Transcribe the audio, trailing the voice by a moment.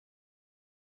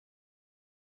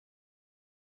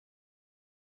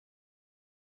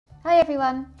Hi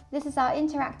everyone! This is our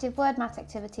interactive word mat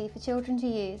activity for children to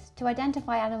use to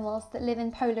identify animals that live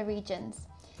in polar regions.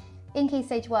 In Key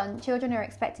Stage 1, children are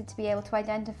expected to be able to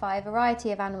identify a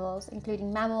variety of animals,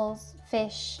 including mammals,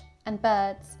 fish and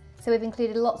birds, so we've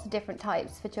included lots of different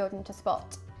types for children to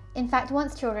spot. In fact,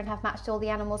 once children have matched all the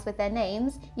animals with their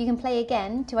names, you can play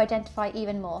again to identify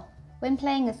even more. When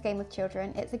playing this game with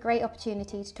children, it's a great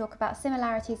opportunity to talk about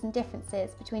similarities and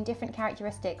differences between different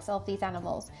characteristics of these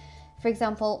animals. For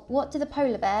example, what do the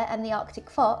polar bear and the Arctic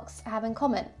fox have in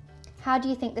common? How do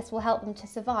you think this will help them to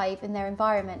survive in their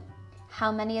environment?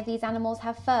 How many of these animals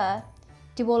have fur?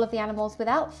 Do all of the animals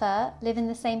without fur live in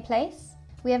the same place?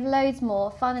 We have loads more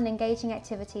fun and engaging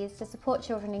activities to support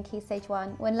children in Key Stage 1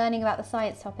 when learning about the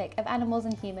science topic of animals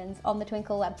and humans on the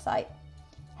Twinkl website.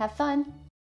 Have fun!